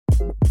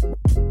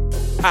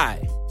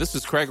Hi, this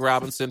is Craig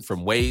Robinson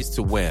from Ways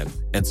to Win,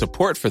 and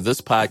support for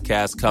this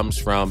podcast comes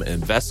from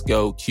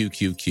Invesco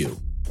QQQ.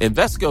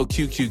 Invesco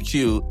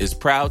QQQ is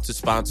proud to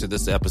sponsor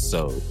this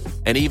episode,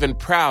 and even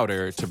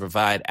prouder to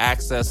provide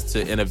access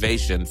to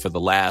innovation for the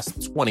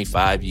last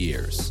 25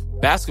 years.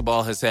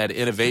 Basketball has had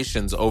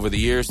innovations over the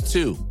years,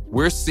 too.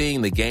 We're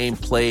seeing the game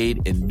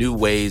played in new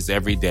ways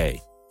every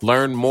day.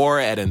 Learn more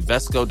at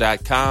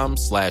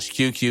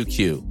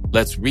Invesco.com/QQQ.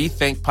 Let's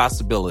rethink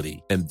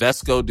possibility.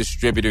 Invesco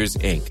Distributors,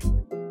 Inc.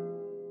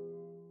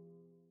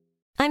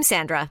 I'm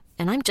Sandra,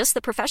 and I'm just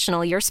the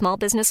professional your small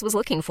business was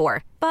looking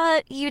for.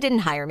 But you didn't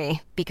hire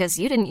me because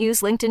you didn't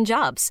use LinkedIn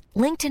Jobs.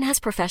 LinkedIn has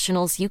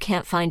professionals you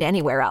can't find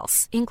anywhere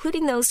else,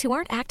 including those who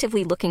aren't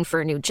actively looking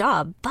for a new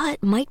job,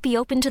 but might be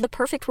open to the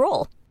perfect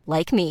role,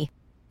 like me.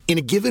 In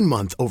a given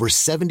month, over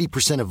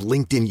 70% of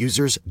LinkedIn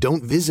users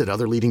don't visit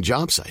other leading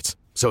job sites.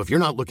 So if you're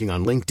not looking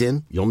on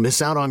LinkedIn, you'll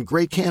miss out on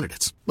great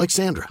candidates like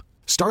Sandra.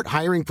 Start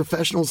hiring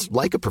professionals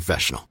like a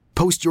professional.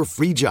 Post your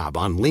free job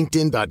on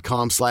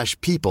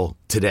linkedin.com/people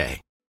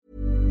today.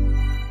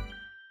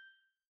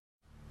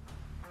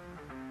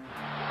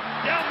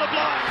 Down the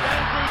blind,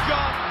 Andrew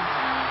John.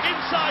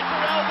 Inside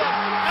for Albert.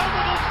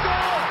 Albert will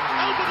score.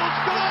 Albert will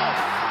score.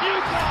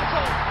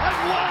 Newcastle have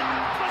won.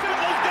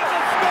 Fiddler's going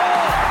to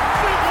score.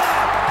 Fiddler,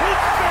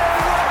 it's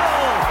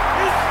farewell.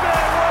 It's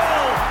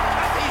farewell.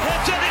 He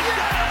hits it. He's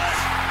got it.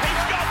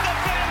 He's got the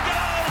field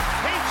goal.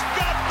 He's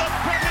got the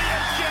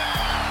premiership.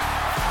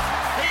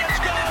 He has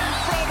gone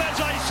from, as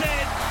I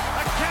said,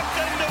 a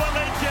captain to a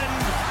legend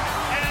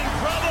and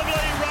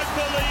probably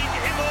rugby league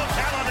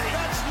immortality.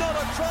 That's not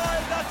a try.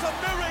 That's a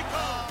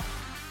miracle.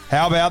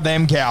 How about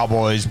them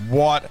Cowboys?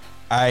 What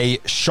a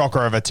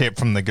shocker of a tip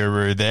from the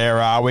Guru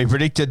there. We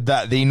predicted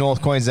that the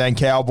North Queensland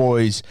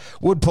Cowboys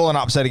would pull an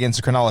upset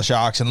against the Cronulla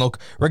Sharks. And look,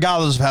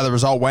 regardless of how the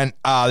result went,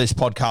 this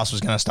podcast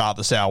was going to start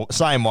the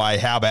same way.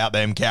 How about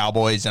them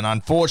Cowboys? And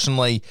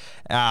unfortunately,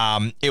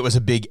 it was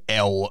a big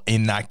L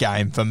in that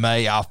game for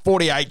me.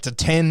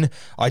 48-10.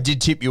 I did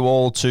tip you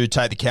all to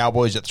take the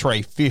Cowboys at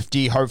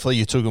 350. Hopefully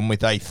you took them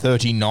with a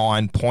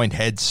 39-point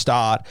head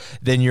start.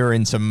 Then you're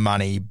in some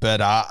money.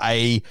 But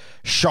a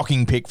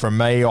shocking pick from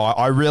me.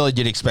 I really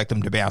did expect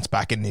them to bounce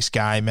back in this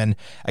game. And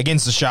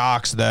against the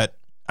Sharks that,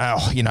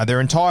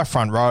 their entire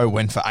front row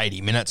went for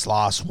 80 minutes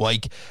last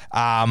week.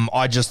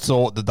 I just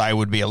thought that they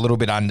would be a little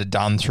bit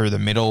underdone through the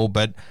middle,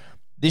 but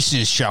this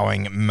is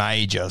showing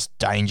major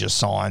danger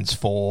signs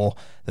for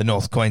the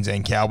North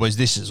Queensland Cowboys.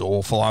 This is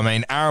awful. I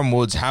mean, Aaron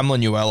Woods,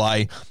 Hamlin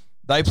Uele,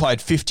 they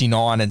played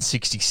 59 and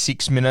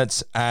 66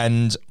 minutes,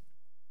 and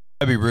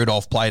Toby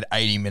Rudolph played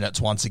 80 minutes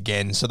once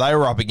again. So they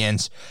were up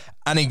against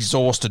an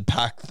exhausted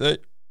pack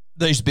that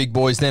these big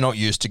boys, they're not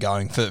used to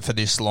going for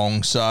this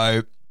long.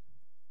 So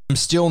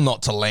still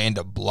not to land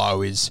a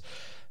blow is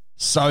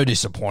so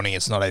disappointing.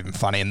 It's not even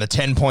funny. And the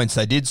 10 points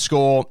they did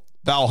score,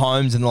 Val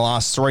Holmes in the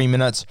last 3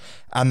 minutes,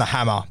 and the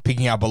Hammer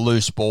picking up a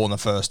loose ball in the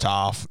first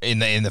half, in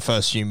the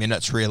first few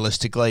minutes,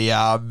 realistically.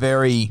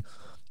 Very,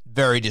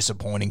 very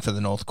disappointing for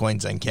the North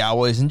Queensland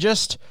Cowboys. And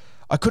just,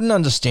 I couldn't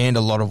understand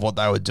a lot of what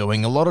they were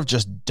doing. A lot of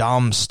just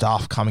dumb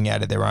stuff coming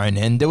out of their own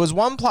end. There was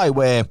one play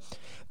where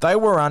they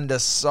were under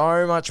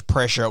so much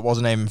pressure, it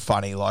wasn't even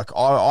funny. Like,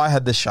 I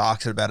had the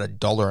Sharks at about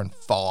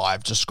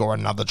 $1.05 to score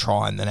another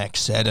try in the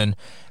next set, and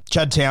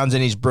Chad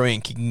Townsend, his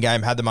brilliant kicking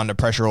game, had them under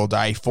pressure all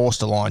day,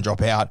 forced a line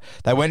drop out.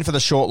 They went for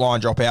the short line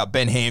drop out.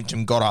 Ben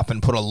Hampton got up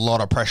and put a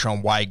lot of pressure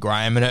on Wade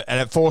Graham, and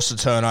it forced a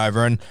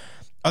turnover. And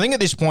I think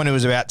at this point it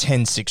was about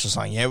 10-6 or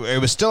something.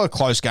 It was still a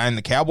close game.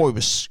 The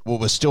Cowboys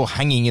was still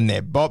hanging in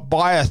there, but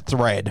by a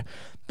thread.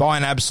 By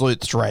an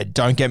absolute thread,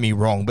 don't get me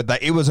wrong, but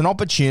it was an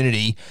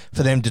opportunity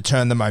for them to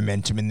turn the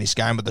momentum in this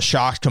game with the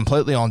Sharks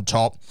completely on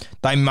top.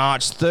 They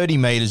marched 30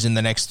 metres in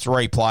the next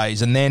 3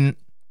 plays, and then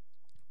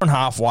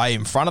halfway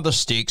in front of the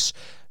sticks,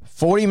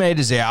 40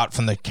 metres out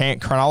from the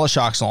Cronulla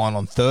Sharks line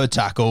on third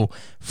tackle,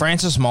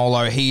 Francis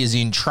Molo, he is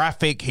in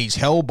traffic, he's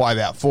held by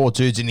about 4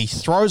 dudes, and he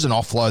throws an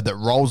offload that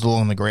rolls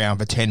along the ground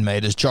for 10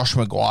 metres. Josh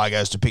Maguire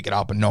goes to pick it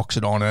up and knocks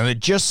it on, and it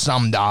just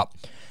summed up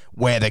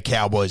where the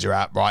Cowboys are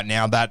at right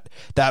now.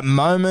 That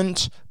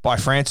moment by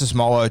Francis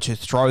Molo to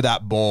throw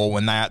that ball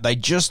when they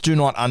just do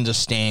not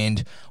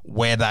understand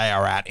where they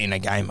are at in a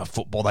game of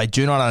football. They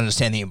do not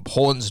understand the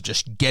importance of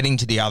just getting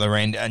to the other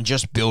end and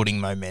just building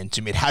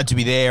momentum. It had to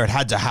be there. It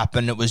had to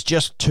happen. It was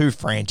just too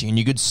frantic. And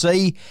you could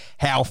see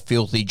how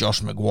filthy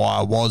Josh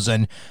Maguire was.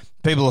 And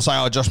people will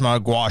say, Josh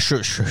Maguire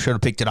should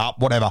have picked it up,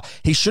 whatever.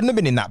 He shouldn't have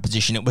been in that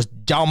position. It was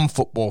dumb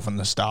football from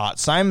the start.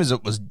 Same as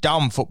it was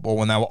dumb football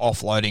when they were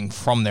offloading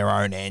from their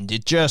own end.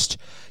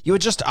 You were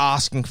just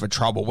asking for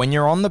trouble. When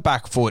you're on the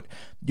back foot,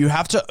 you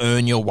have to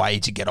earn your way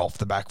to get off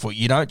the back foot.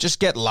 You don't just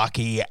get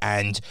lucky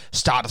and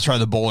start to throw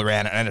the ball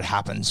around and it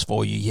happens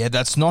for you. Yeah,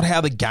 that's not how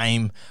the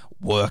game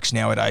works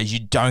nowadays. You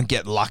don't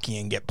get lucky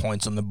and get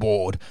points on the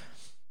board.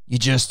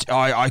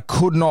 I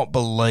could not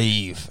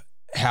believe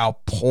how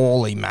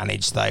poorly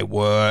managed they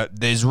were.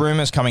 There's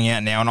rumours coming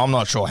out now, and I'm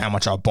not sure how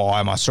much I buy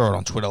them. I saw it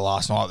on Twitter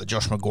last night that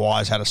Josh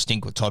Maguire's had a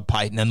stink with Todd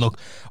Payten. And look,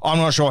 I'm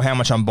not sure how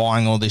much I'm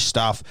buying all this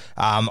stuff.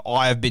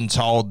 I have been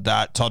told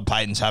that Todd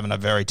Payten's having a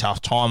very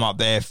tough time up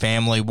there,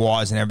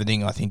 family-wise and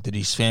everything. I think that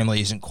his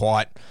family isn't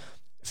quite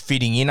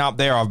fitting in up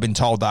there. I've been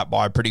told that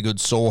by a pretty good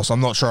source. I'm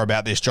not sure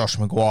about this Josh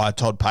Maguire,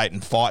 Todd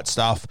Payten fight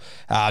stuff.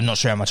 I'm not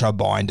sure how much I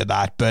buy into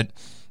that. But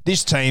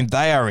this team,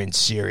 they are in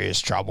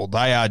serious trouble.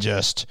 They are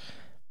just...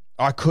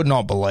 I could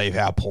not believe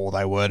how poor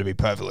they were, to be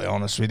perfectly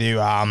honest with you.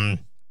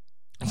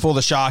 For the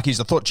Sharkies,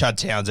 I thought Chad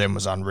Townsend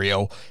was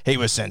unreal. He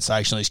was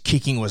sensational. His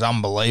kicking was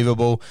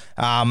unbelievable.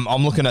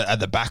 I'm looking at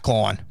the back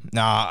line.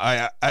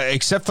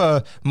 Except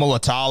for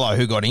Mulatalo,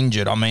 who got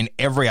injured, I mean,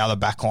 every other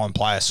backline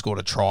player scored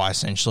a try,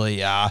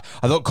 essentially. I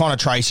thought Connor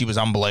Tracy was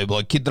unbelievable.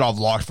 A kid that I've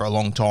liked for a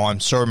long time.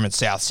 Saw him at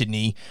South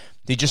Sydney.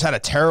 He just had a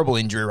terrible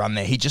injury run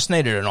there. He just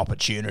needed an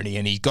opportunity,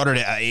 and he got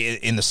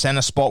it in the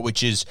centre spot,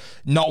 which is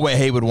not where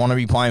he would want to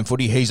be playing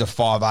footy. He's a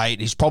 5'8".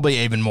 He's probably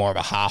even more of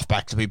a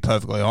halfback, to be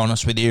perfectly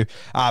honest with you.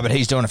 But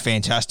he's doing a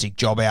fantastic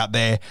job out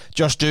there.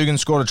 Josh Dugan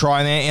scored a try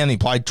in there, and he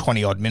played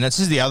 20-odd minutes.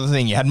 This is the other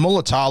thing. You had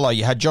Mulatalo,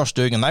 you had Josh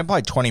Dugan. They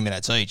played 20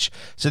 minutes each.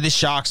 So this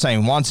Sharks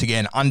team, once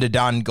again,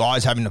 underdone,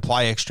 guys having to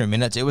play extra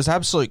minutes. It was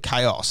absolute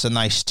chaos, and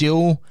they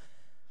still...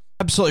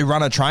 absolutely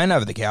run a train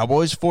over the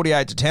Cowboys,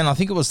 48-10. I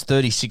think it was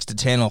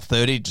 36-10 or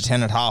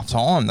 30-10 at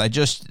halftime.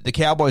 The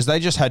Cowboys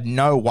just had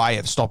no way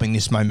of stopping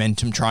this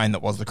momentum train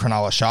that was the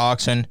Cronulla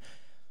Sharks. And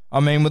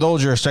I mean, with all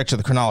due respect to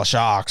the Cronulla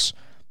Sharks,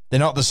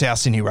 they're not the South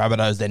Sydney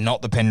Rabbitohs, they're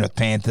not the Penrith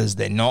Panthers,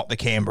 they're not the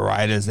Canberra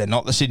Raiders, they're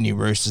not the Sydney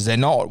Roosters, they're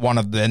not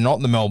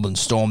the Melbourne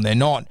Storm, they're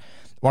not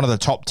one of the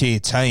top tier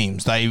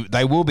teams.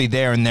 They will be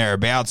there and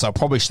thereabouts. They'll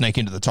probably sneak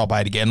into the top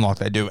 8 again like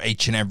they do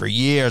each and every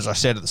year, as I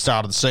said at the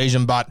start of the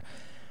season, but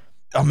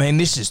I mean,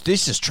 this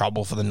is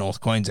trouble for the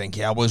North Queensland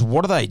Cowboys.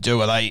 What do they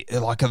do? Are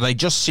they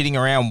just sitting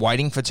around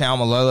waiting for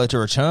Taumalolo to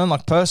return?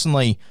 Like,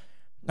 personally,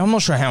 I'm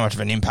not sure how much of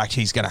an impact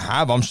he's going to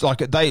have. I'm just, like,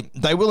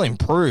 they will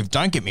improve.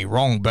 Don't get me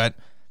wrong, but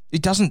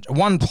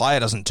one player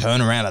doesn't turn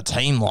around a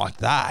team like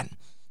that,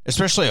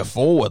 especially a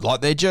forward.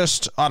 Like, they're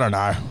just, I don't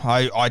know.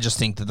 I just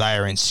think that they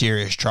are in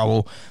serious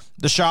trouble.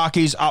 The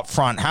Sharkies up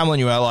front,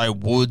 Hamlin-Uele,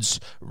 Woods,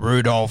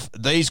 Rudolph,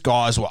 these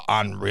guys were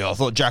unreal. I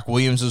thought Jack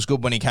Williams was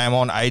good when he came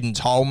on, Aiden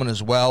Tolman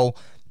as well.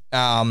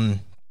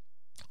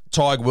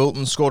 Tyg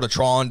Wilton scored a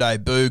try on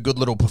debut. Good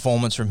little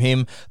performance from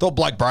him. Thought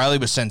Blake Brayley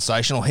was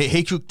sensational.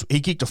 He kicked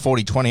a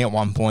 40-20 at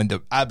one point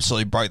that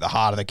absolutely broke the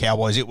heart of the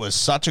Cowboys. It was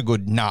such a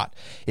good nut.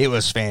 It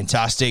was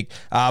fantastic.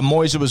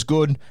 Moiser was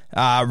good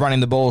running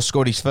the ball,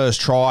 scored his first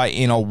try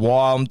in a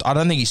while. I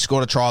don't think he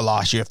scored a try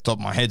last year off the top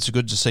of my head, so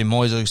good to see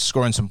Moiser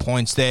scoring some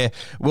points there.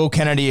 Will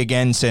Kennedy,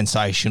 again,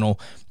 sensational.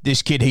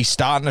 This kid, he's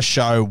starting to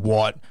show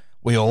what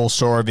we all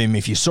saw of him.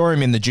 If you saw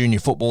him in the junior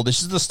football,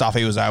 this is the stuff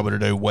he was able to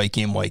do week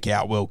in, week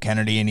out, Will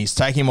Kennedy, and he's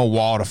taking him a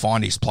while to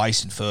find his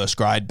place in first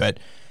grade, but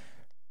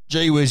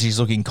gee whiz, he's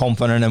looking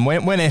confident, and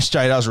when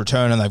SJ does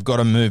return and they've got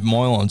to move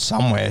Moylan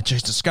somewhere,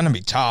 just it's going to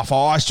be tough.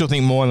 I still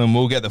think Moylan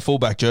will get the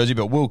fullback jersey,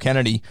 but Will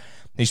Kennedy,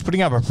 he's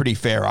putting up a pretty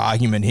fair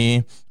argument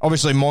here.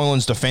 Obviously,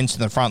 Moylan's defence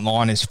in the front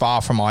line is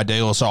far from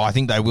ideal, so I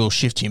think they will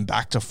shift him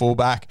back to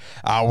fullback.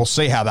 We'll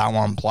see how that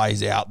one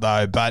plays out,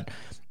 though, but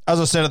as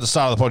I said at the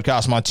start of the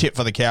podcast, my tip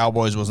for the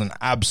Cowboys was an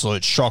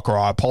absolute shocker.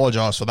 I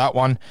apologise for that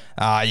one.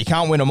 You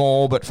can't win them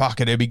all, but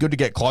fuck it, it'd be good to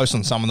get close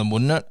on some of them,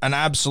 wouldn't it? An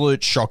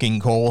absolute shocking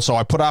call. So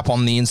I put up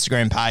on the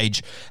Instagram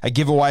page a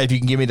giveaway if you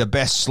can give me the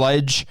best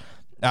sledge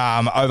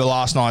over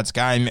last night's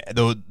game.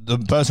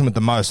 The person with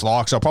the most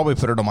likes, I'll probably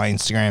put it on my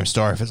Instagram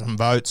story for some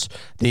votes.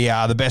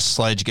 The best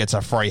sledge gets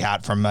a free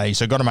hat from me.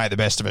 So got to make the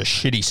best of a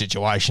shitty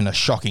situation. A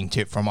shocking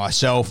tip from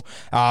myself.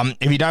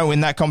 If you don't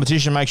win that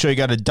competition, make sure you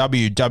go to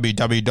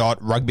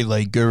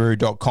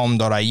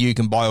www.rugbyleagueguru.com.au. You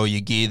can buy all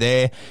your gear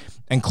there.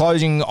 And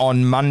closing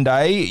on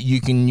Monday,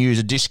 you can use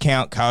a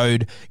discount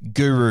code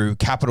GURU,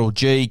 capital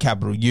G,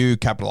 capital U,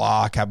 capital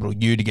R, capital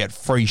U, to get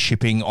free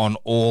shipping on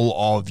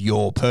all of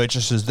your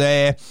purchases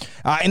there.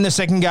 In the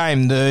second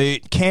game,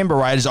 the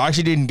Canberra Raiders, I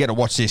actually didn't get to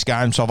watch this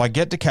game, so if I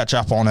get to catch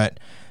up on it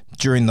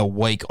during the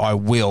week, I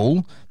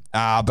will.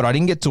 But I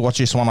didn't get to watch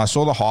this one. I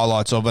saw the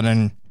highlights of it,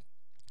 and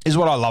is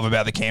what I love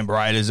about the Canberra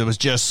Raiders. There was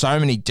just so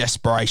many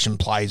desperation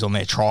plays on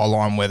their try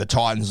line where the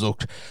Titans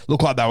looked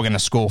like they were going to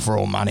score for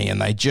all money,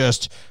 and they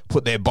just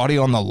put their body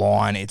on the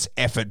line. It's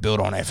effort built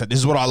on effort. This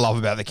is what I love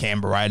about the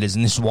Canberra Raiders,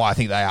 and this is why I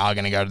think they are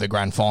going to go to the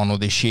grand final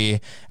this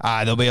year.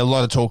 There'll be a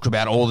lot of talk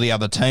about all the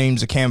other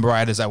teams. The Canberra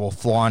Raiders, they will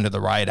fly under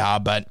the radar,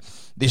 but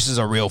this is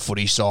a real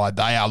footy side.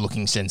 They are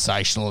looking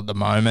sensational at the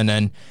moment,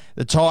 and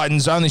the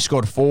Titans only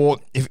scored 4.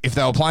 If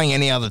they were playing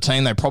any other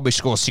team, they'd probably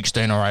score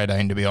 16 or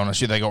 18, to be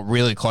honest with you. They got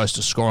really close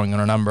to scoring on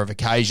a number of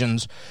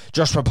occasions.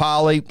 Josh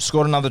Papali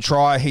scored another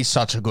try. He's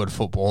such a good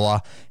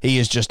footballer. He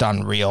is just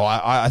unreal.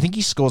 I think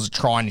he scores a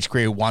try in his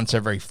career once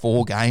every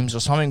 4 games or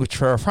something, which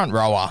for a front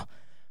rower,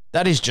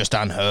 That is just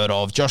unheard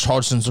of. Josh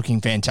Hodgson's looking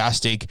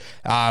fantastic.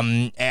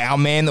 Our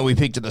man that we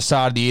picked at the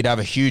start of the year to have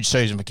a huge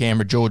season for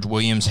Canberra, George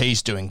Williams,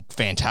 he's doing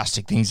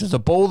fantastic things. There's a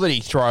ball that he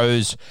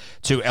throws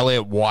to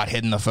Elliott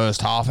Whitehead in the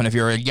first half, and if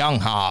you're a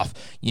young half,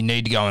 you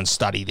need to go and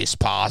study this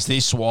pass.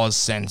 This was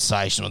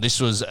sensational.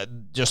 This was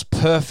just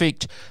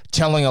perfect,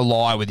 telling a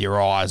lie with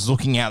your eyes,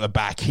 looking out the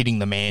back, hitting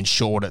the man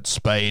short at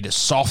speed,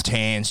 soft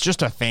hands,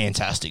 just a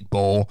fantastic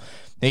ball.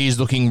 He's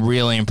looking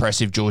really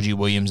impressive, Georgie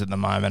Williams, at the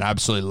moment. I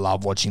absolutely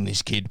love watching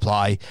this kid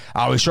play.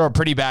 We saw a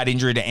pretty bad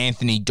injury to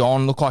Anthony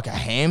Don. Looked like a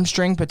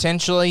hamstring,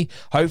 potentially.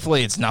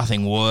 Hopefully it's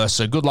nothing worse.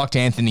 So good luck to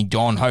Anthony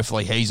Don.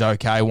 Hopefully he's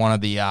okay. One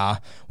of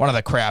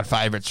the crowd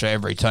favourites for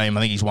every team. I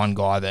think he's one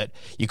guy that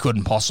you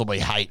couldn't possibly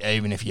hate,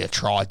 even if you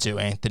tried to,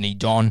 Anthony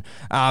Don.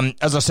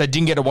 As I said,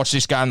 didn't get to watch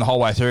this game the whole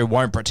way through.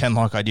 Won't pretend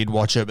like I did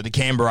watch it. But the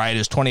Canberra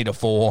Raiders,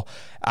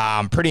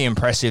 20-4. Pretty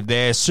impressive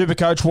there.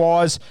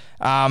 Supercoach-wise,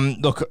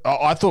 look,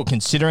 I thought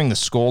considering the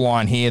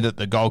scoreline here that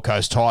the Gold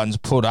Coast Titans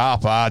put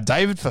up,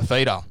 David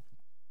Fifita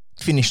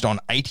finished on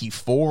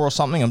 84 or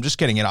something. I'm just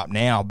getting it up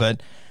now,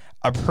 but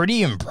a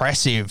pretty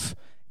impressive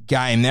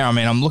game there. I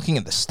mean, I'm looking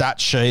at the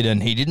stat sheet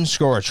and he didn't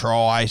score a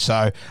try,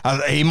 so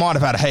he might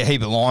have had a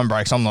heap of line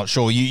breaks. I'm not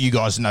sure. You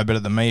guys know better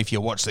than me if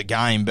you watch the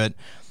game, but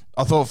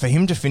I thought for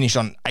him to finish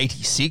on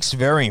 86,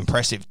 very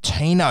impressive.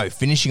 Tino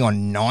finishing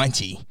on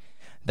 90.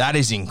 That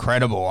is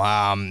incredible.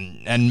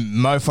 And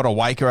Mo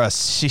Fodawaker,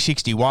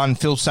 61.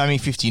 Phil Sammy,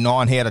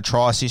 59. He had a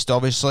try assist,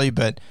 obviously.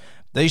 But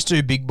these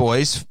two big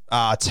boys,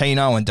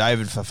 Tino and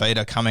David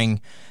Fifita,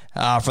 coming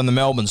from the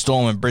Melbourne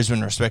Storm and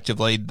Brisbane,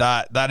 respectively,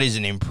 that is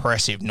an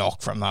impressive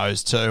knock from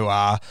those two.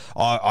 I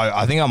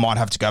think I might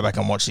have to go back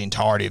and watch the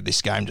entirety of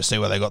this game to see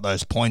where they got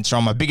those points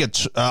from.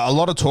 A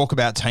lot of talk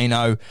about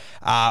Tino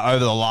over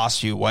the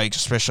last few weeks,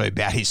 especially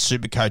about his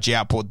Supercoach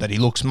output, that he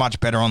looks much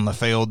better on the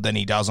field than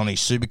he does on his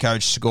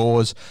Supercoach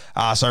scores.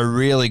 So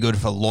really good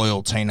for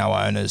loyal Tino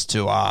owners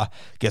to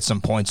get some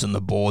points on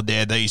the board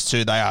there. These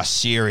two, they are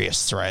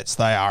serious threats.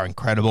 They are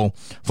incredible.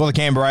 For the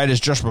Canberra Raiders,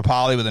 Josh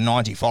Papali with a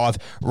 95.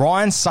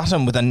 Ryan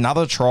Sutton with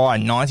another try,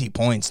 90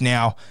 points.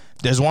 Now,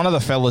 there's one of the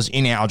fellas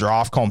in our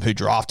draft comp who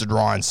drafted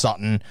Ryan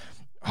Sutton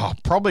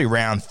probably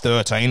round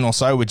 13 or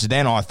so, which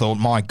then I thought,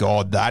 my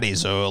God, that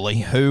is early.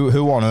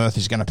 Who on earth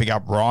is going to pick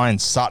up Ryan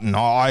Sutton?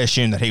 I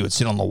assumed that he would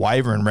sit on the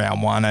waiver in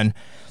round 1, and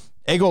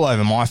egg all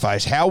over my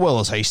face. How well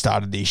has he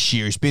started this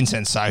year? He's been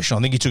sensational.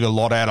 I think he took a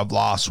lot out of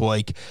last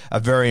week. A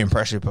very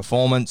impressive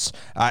performance.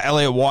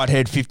 Elliott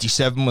Whitehead,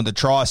 57 with a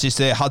try assist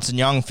there. Hudson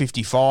Young,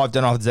 55.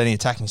 Don't know if there's any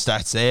attacking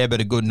stats there, but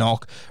a good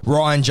knock.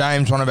 Ryan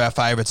James, one of our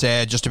favourites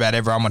there. Just about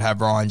everyone would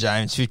have Ryan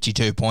James.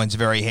 52 points,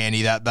 very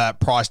handy. That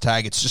price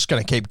tag, it's just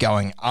going to keep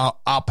going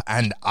up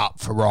and up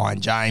for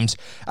Ryan James.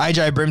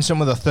 AJ Brimson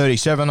with a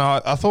 37.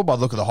 I thought by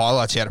the look of the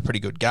highlights, he had a pretty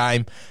good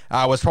game.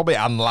 Was probably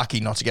unlucky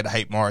not to get a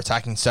heap more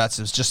attacking stats.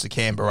 It was just the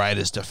Canberra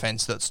Raiders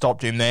defence that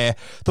stopped him there.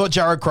 Thought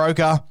Jared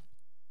Croker,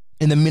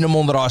 in the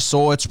minimal that I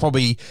saw, it's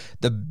probably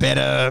the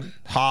better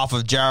half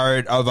of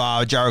Jared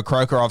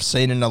Croker I've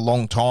seen in a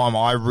long time.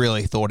 I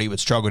really thought he would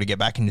struggle to get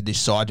back into this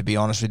side, to be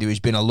honest with you. He's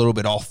been a little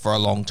bit off for a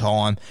long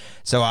time.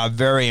 So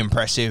very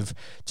impressive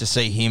to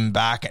see him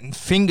back. And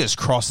fingers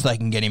crossed they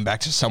can get him back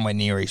to somewhere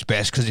near his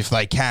best, because if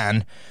they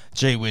can,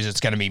 gee whiz,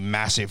 it's going to be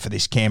massive for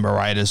this Canberra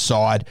Raiders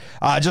side.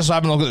 Just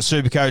having a look at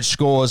the Supercoach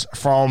scores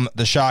from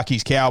the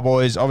Sharkies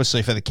Cowboys.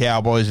 Obviously for the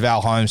Cowboys, Val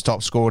Holmes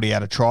top scored. He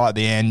had a try at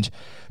the end.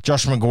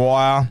 Josh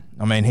Maguire,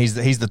 I mean, he's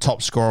the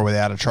top scorer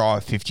without a try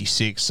of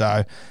 56,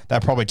 so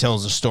that probably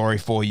tells a story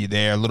for you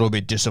there. A little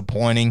bit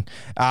disappointing.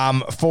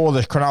 For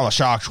the Cronulla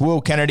Sharks, Will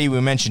Kennedy, we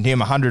mentioned him,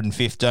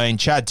 115.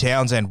 Chad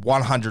Townsend,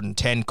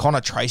 110. Connor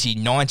Tracy,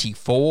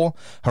 94.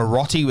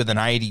 Hiroti with an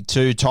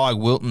 82. Ty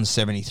Wilton,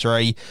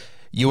 73.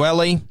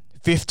 Ueli,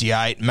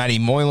 58. Matty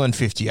Moylan,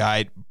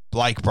 58.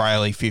 Blake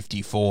Brayley,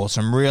 54.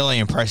 Some really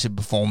impressive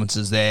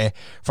performances there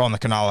from the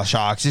Cronulla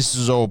Sharks. This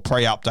is all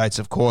pre-updates,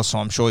 of course, so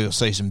I'm sure you'll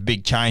see some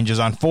big changes.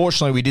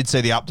 Unfortunately, we did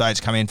see the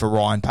updates come in for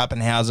Ryan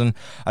Pappenhausen.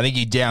 I think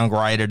he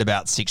downgraded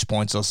about 6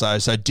 points or so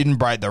didn't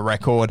break the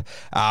record,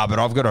 but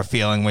I've got a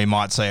feeling we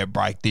might see it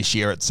break this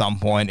year at some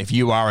point. If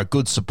you are a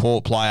good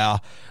support player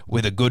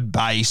with a good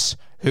base,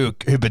 who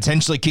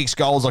potentially kicks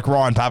goals like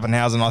Ryan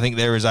Pappenhausen, I think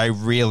there is a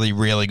really,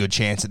 really good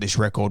chance that this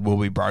record will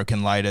be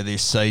broken later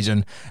this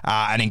season.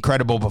 An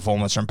incredible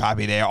performance from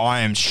Pappy there. I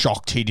am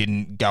shocked he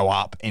didn't go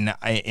up in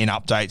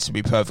updates, to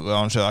be perfectly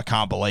honest with you. I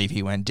can't believe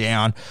he went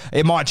down.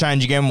 It might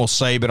change again, we'll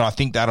see, but I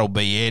think that'll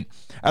be it.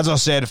 As I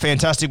said, a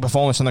fantastic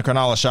performance from the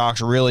Cronulla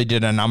Sharks. Really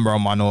did a number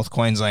on my North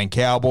Queensland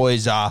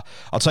Cowboys. I'll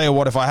tell you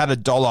what, if I had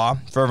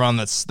 $1 for everyone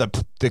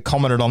that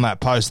commented on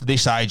that post,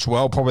 this aged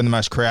well, probably the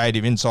most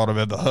creative insight I've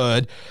ever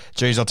heard.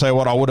 Geez, I'll tell you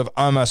what, I would have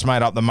almost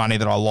made up the money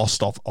that I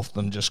lost off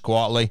them just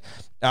quietly.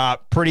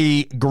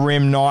 Pretty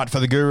grim night for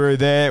the Guru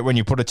there when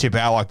you put a tip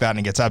out like that and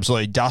it gets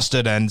absolutely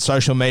dusted, and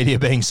social media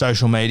being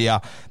social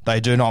media, they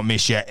do not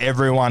miss you.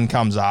 Everyone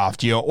comes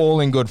after you. All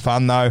in good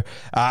fun though.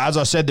 As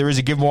I said, there is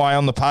a giveaway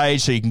on the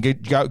page, so you can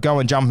go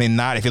and jump in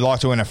that. If you'd like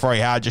to win a free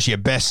hat, just your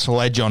best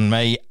sledge on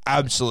me,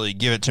 absolutely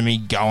give it to me.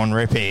 Go and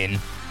rip in.